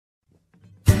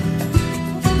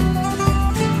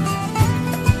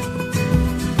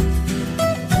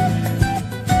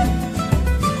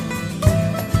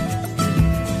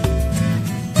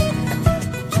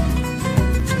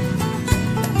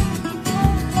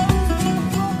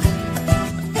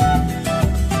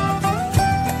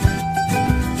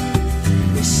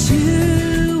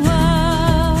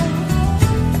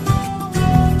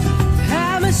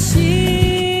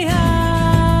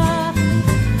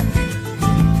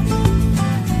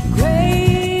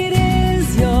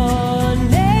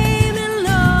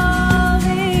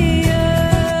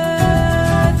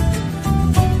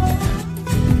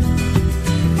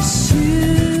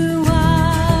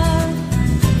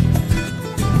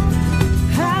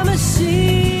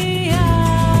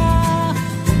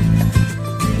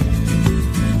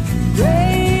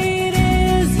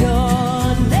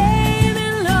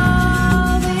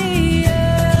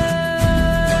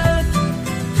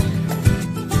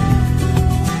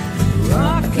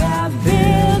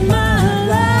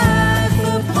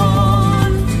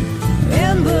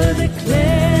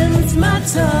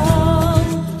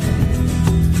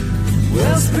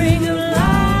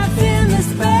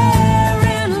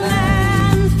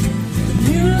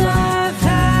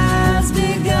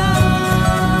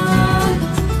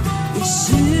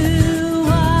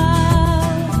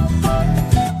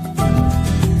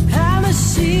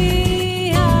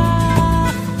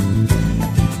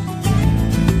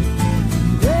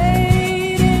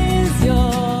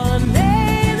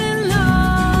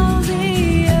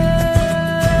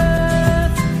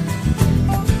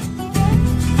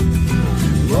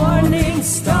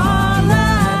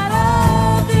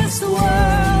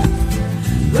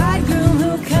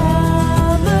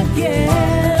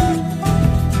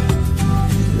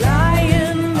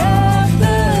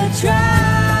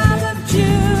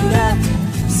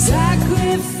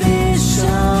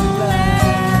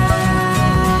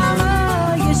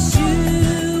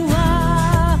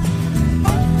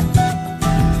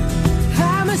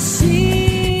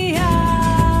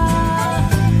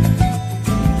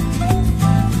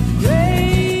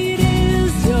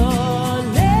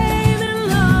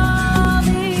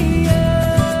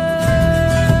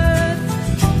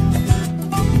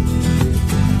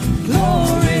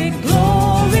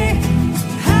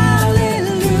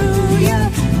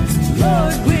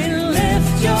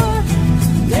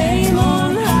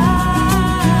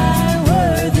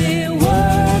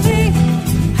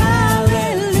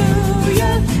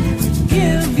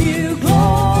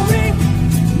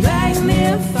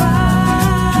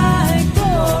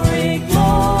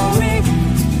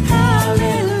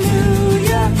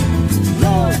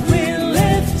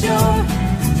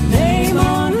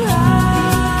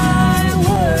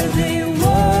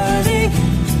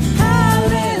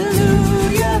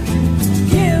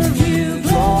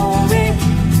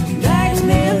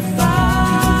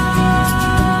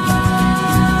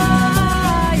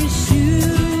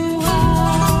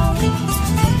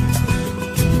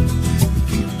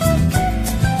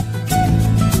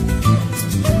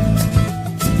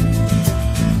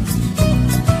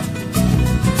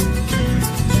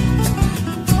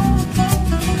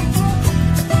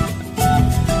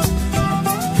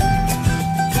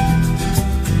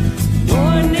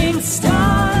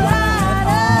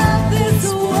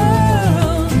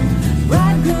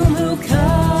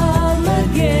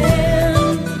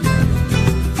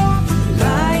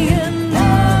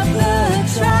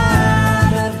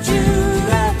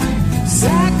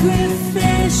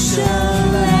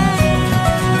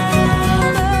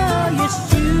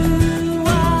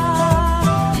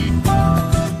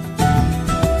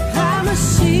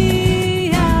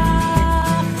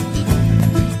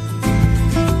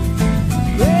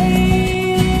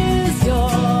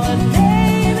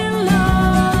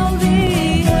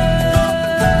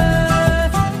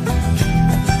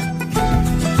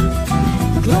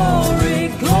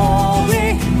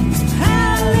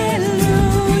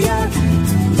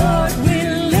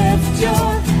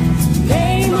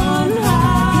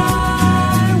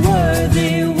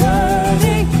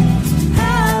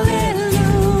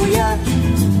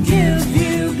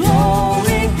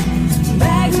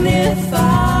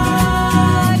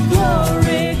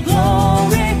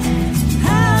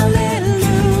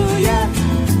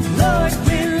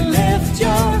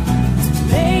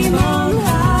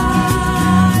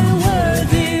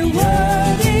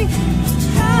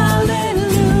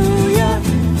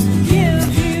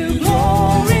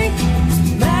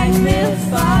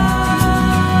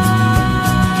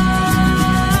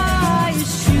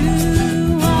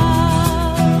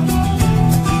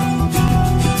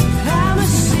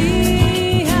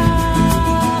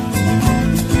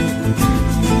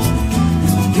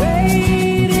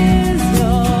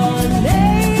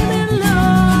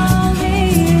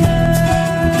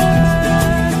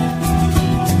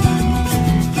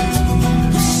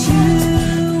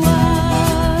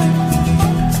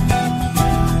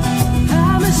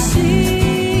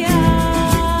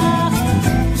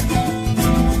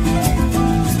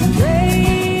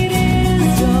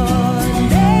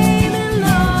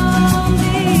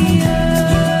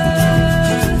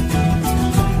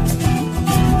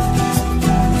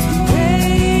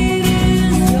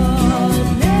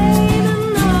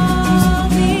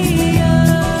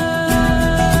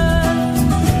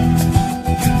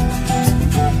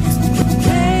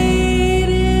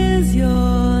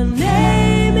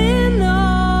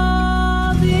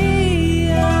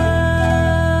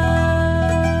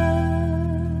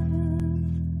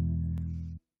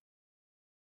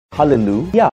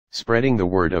Hallelujah. Spreading the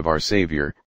word of our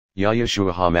Savior,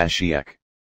 Yahshua HaMashiach.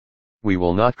 We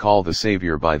will not call the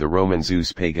Savior by the Roman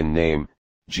Zeus pagan name,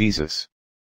 Jesus.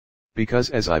 Because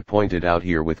as I pointed out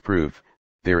here with proof,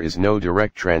 there is no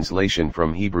direct translation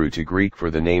from Hebrew to Greek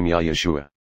for the name Yahshua.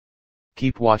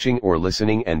 Keep watching or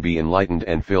listening and be enlightened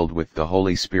and filled with the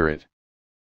Holy Spirit.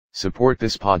 Support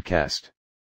this podcast.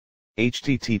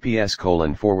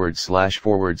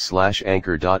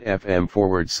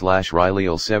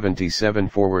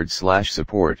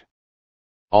 https://anchor.fm/Rileyl77/support.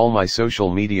 All my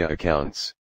social media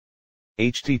accounts.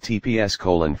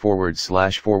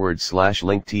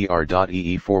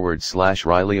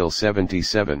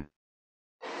 https://linktr.ee/Rileyl77.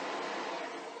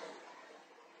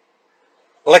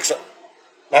 Alexa,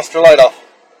 master light off.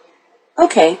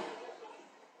 Okay.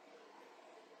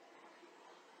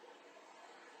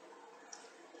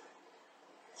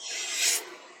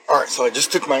 Alright, so I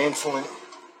just took my insulin.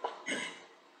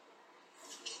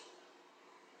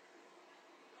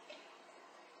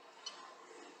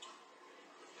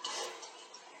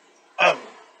 I've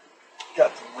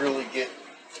got to really get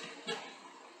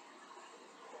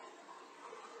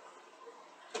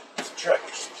this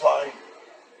Tractor Supply,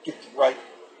 get the right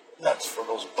nuts for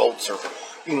those bolts, or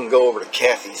you can go over to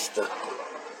Kathy's, the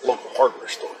local hardware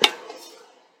store.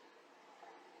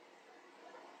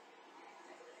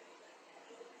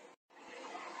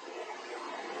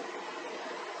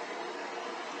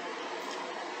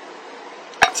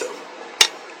 So,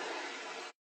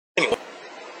 anyway.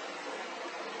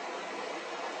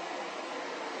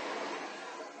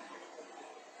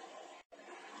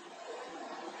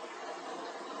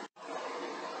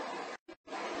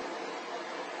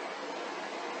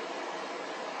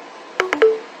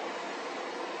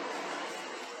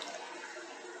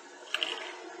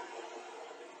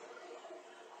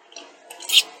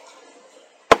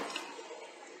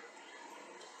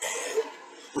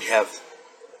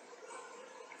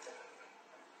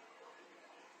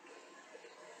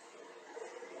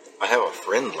 I have a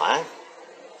friend live.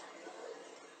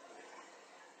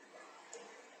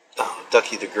 Oh,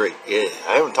 Ducky the Great. Yeah,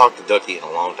 I haven't talked to Ducky in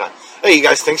a long time. Hey, you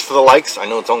guys, thanks for the likes. I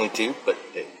know it's only 2, but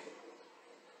hey,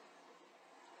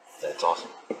 that's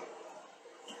awesome.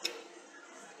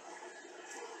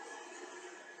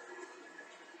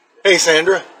 Hey,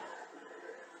 Sandra.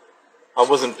 I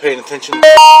wasn't paying attention to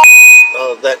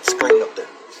that screen up there.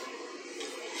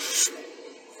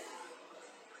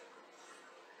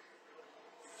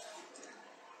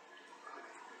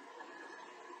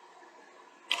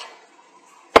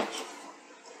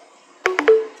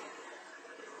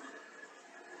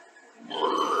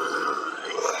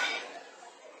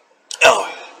 Oh.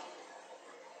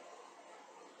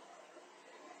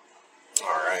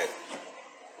 All right.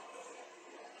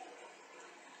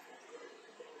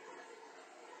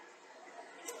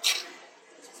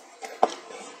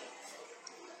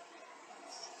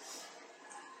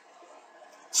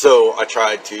 So I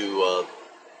tried to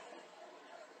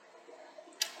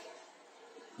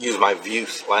use my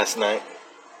Vuse last night.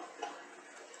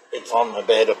 It's on my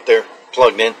bed up there,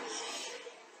 plugged in.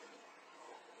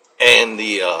 And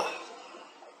the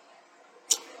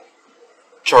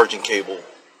charging cable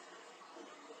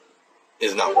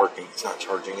is not working. It's not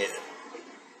charging it.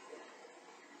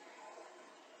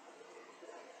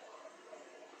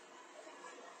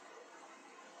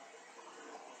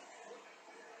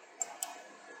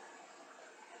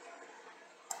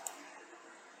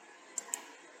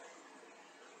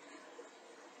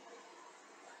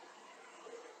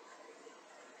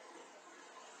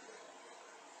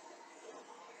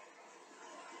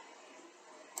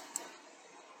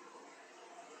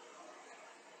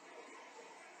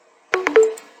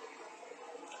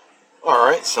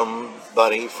 Alright,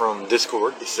 somebody from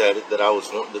Discord decided that I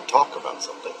was wanting to talk about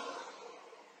something.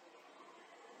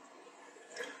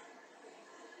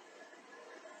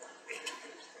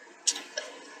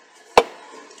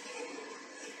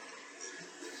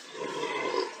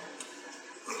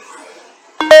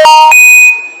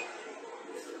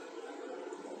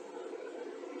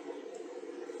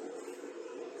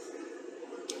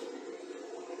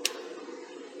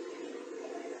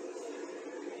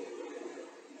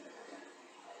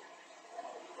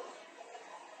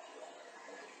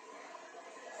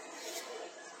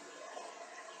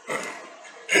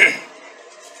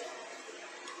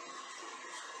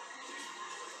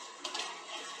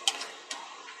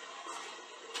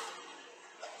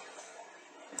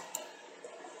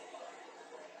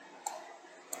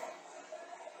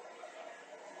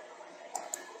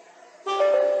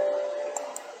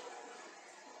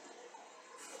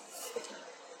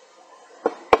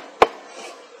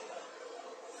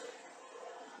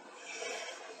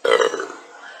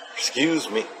 Excuse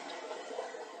me.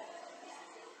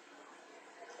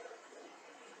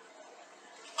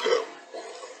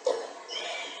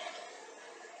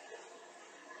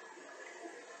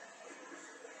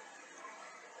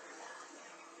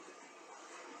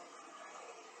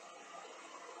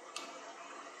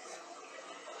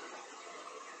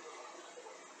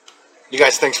 You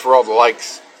guys, thanks for all the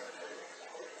likes.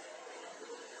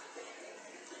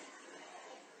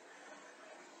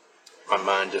 My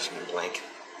mind just went blank.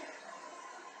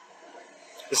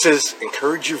 It says,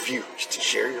 encourage your viewers to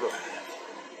share your life.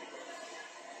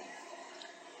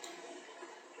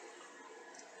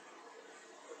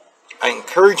 I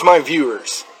encourage my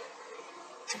viewers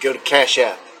to go to Cash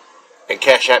App and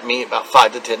Cash App me about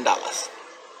 $5 to $10.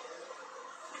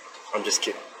 I'm just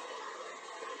kidding.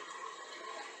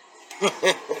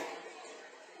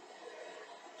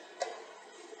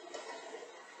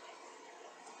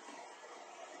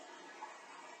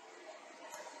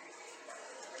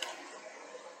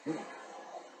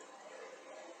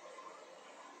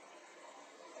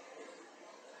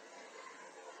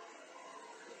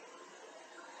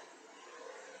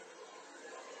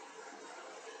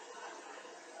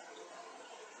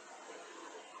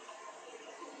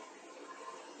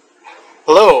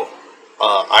 Hello,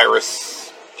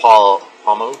 Iris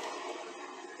Palmo.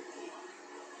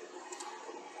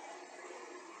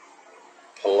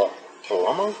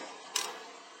 Palamo?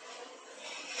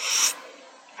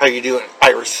 How you doing,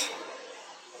 Iris?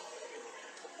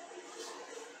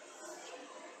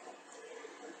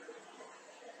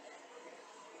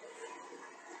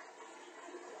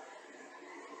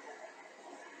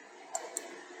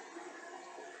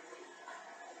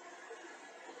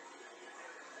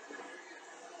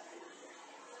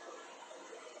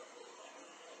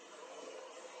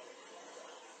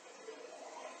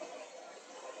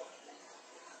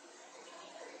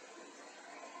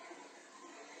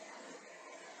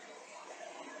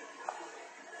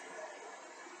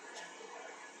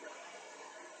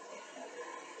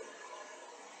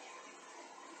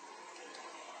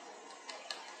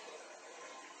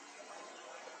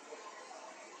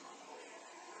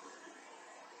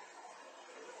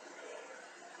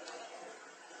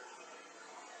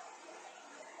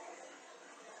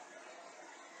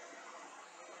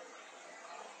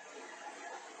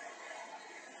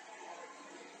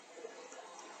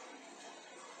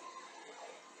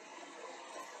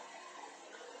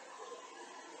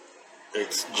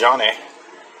 It's Johnny.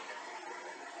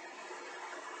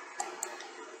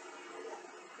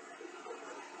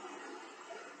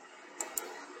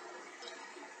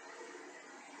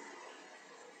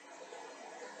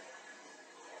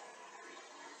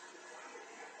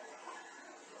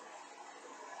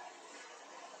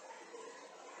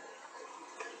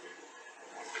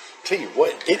 Tell you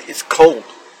what, it is cold.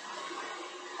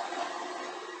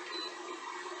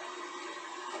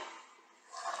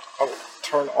 I will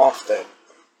turn off that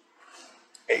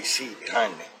AC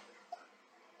behind me.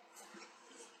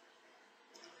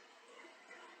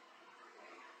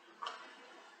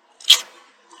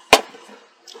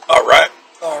 All right.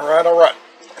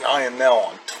 And I am now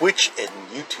on Twitch and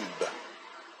YouTube.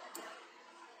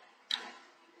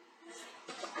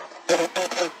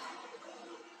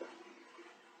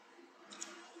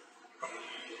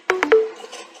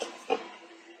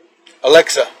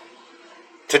 Alexa,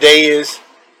 today is...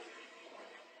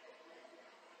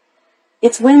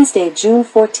 It's Wednesday, June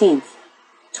 14th,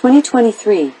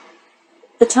 2023.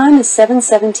 The time is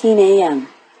 7:17 a.m.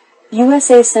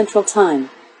 USA Central Time.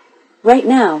 Right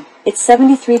now, it's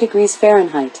 73 degrees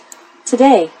Fahrenheit.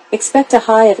 Today, expect a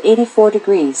high of 84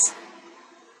 degrees.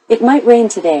 It might rain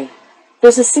today.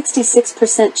 There's a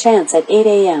 66% chance at 8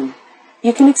 a.m.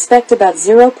 You can expect about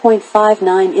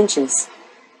 0.59 inches.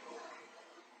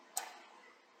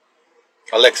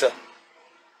 Alexa,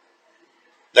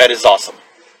 that is awesome.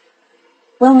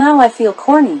 Well, now I feel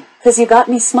corny, 'cause you got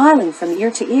me smiling from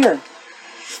ear to ear.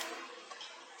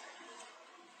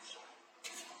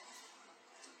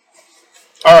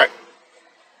 All right.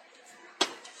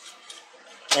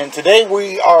 And today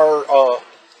we are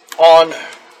on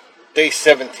day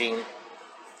 17.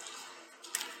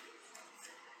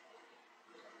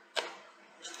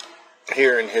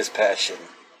 Here in His Passion.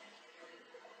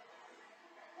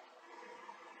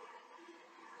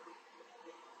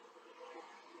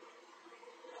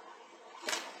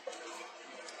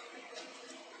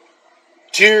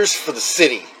 Tears for the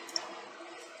City.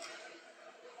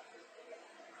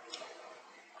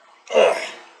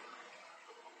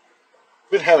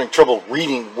 Been having trouble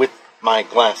reading with my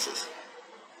glasses.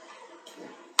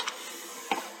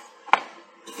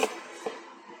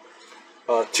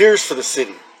 Tears for the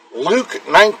City. Luke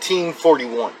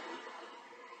 19:41.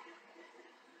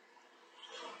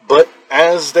 But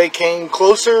as they came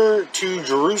closer to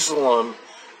Jerusalem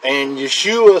and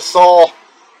Yeshua saw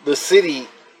the city,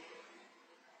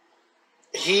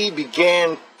 he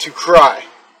began to cry.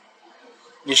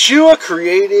 Yeshua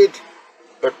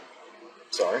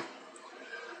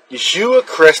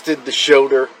crested the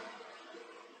shoulder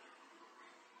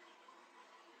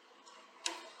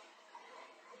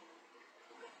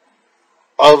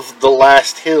of the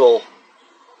last hill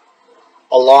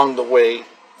along the way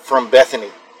from Bethany.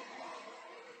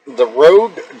 The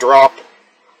road dropped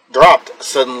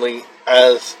suddenly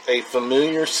as a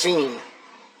familiar scene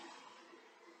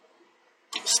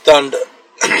stunned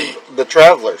the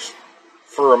travelers.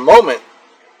 For a moment,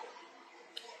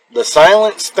 the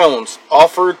silent stones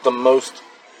offered the most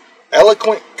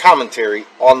eloquent commentary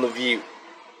on the view.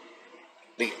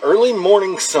 The early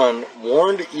morning sun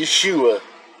warmed Yeshua's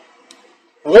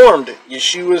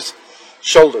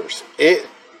shoulders. It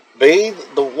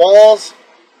bathed the walls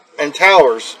and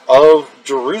towers of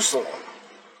Jerusalem,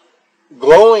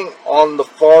 glowing on the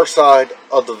far side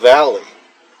of the valley.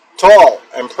 Tall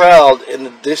and proud in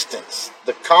the distance,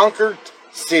 the conquered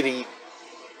city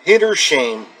hid her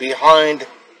shame behind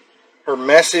her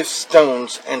massive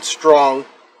stones and strong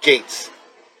gates.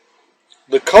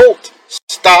 The colt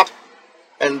stopped,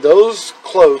 and those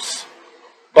close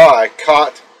by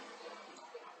caught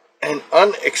an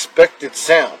unexpected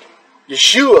sound.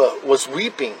 Yeshua was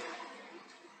weeping.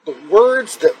 The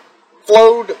words that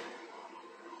flowed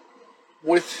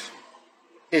with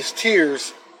his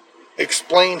tears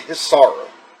explained his sorrow.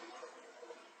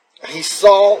 He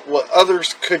saw what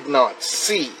others could not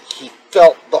see. He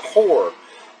felt the horror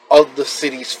of the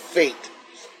city's fate,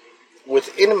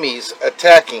 with enemies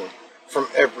attacking from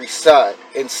every side.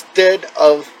 Instead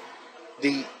of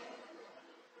the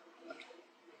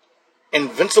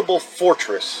invincible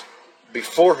fortress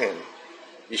before him,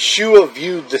 Yeshua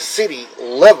viewed the city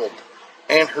leveled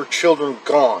and her children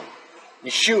gone.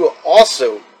 Yeshua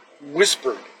also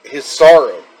whispered his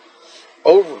sorrow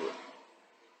over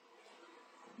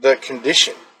the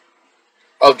condition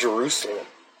of Jerusalem.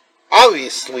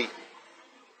 Obviously,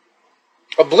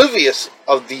 oblivious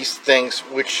of these things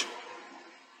which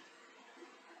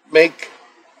make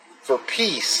for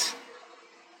peace,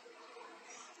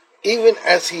 even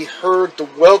as he heard the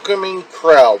welcoming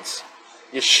crowds,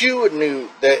 Yeshua knew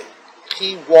that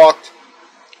he walked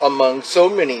among so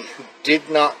many who did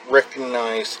not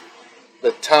recognize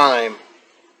the time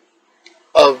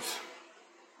of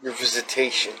your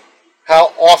visitation.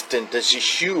 How often does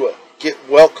Yeshua get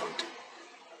welcomed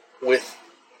with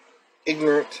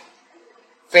ignorant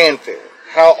fanfare?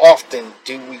 How often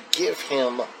do we give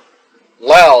him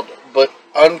loud but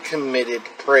uncommitted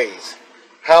praise?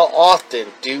 How often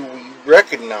do we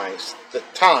recognize the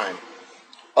time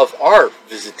of our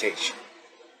visitation?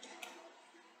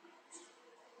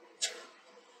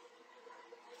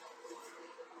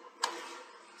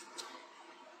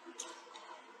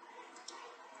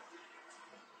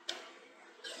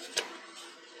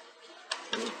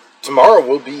 Tomorrow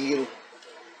we'll be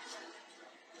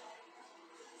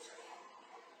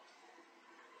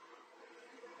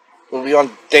on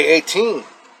day 18,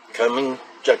 coming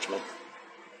judgment.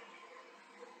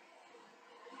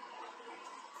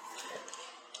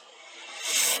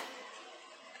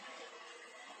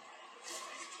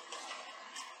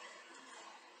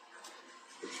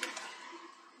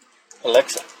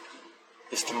 Alexa,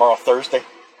 is tomorrow Thursday?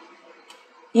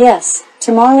 Yes,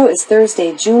 tomorrow is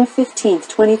Thursday, June 15th,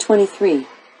 2023.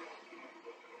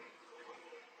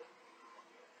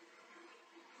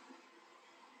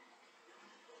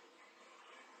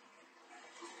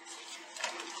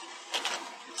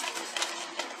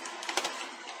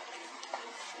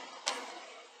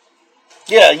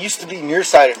 Yeah, I used to be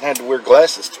nearsighted and had to wear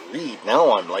glasses to read.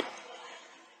 Now I'm like,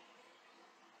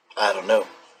 I don't know,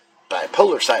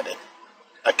 bipolar sighted.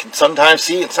 I can sometimes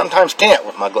see and sometimes can't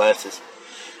with my glasses.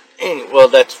 Anyway, well,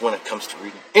 that's when it comes to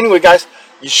reading. Anyway, guys,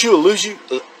 Yeshua loves you.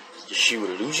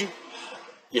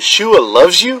 Yeshua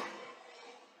loves you.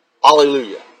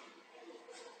 Hallelujah.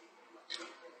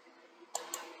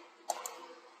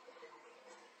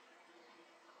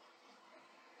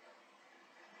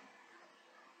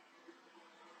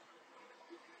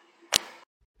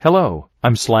 Hello,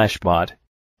 I'm Slashbot.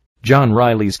 John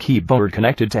Riley's keyboard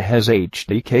connected to his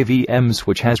HD KVM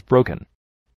switch has broken.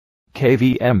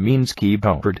 KVM means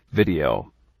keyboard,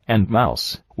 video, and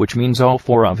mouse, which means all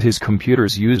four of his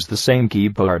computers use the same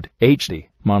keyboard, HD,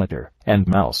 monitor, and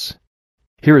mouse.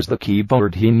 Here's the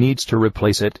keyboard he needs to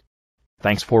replace it.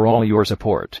 Thanks for all your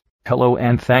support. Hello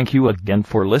and thank you again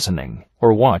for listening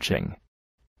or watching.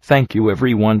 Thank you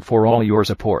everyone for all your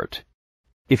support.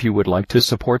 If you would like to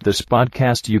support this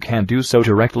podcast, you can do so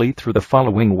directly through the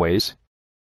following ways.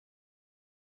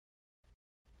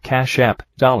 Cash App,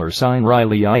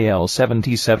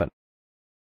 $RileyIL77.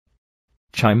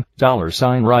 Chime,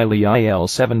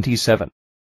 $RileyIL77.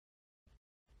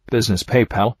 Business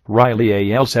PayPal,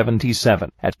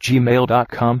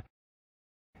 RileyIL77@gmail.com.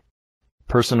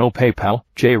 Personal PayPal,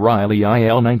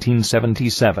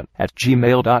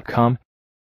 JRileyIL1977@gmail.com.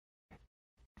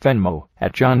 Venmo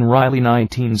at John Riley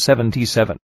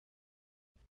 1977.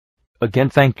 Again,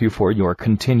 thank you for your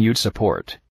continued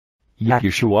support.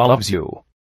 Yeshua loves you.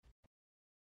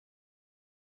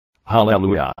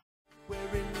 Hallelujah. We're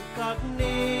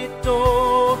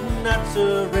incognito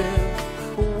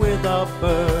Nazareth, with a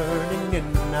burning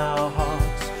in our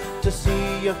hearts to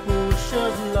see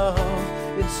Yahushua's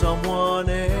love in someone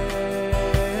else,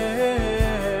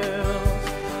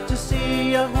 to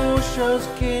see Yahushua's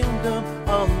kingdom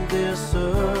on this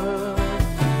earth.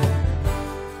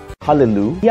 Hallelujah.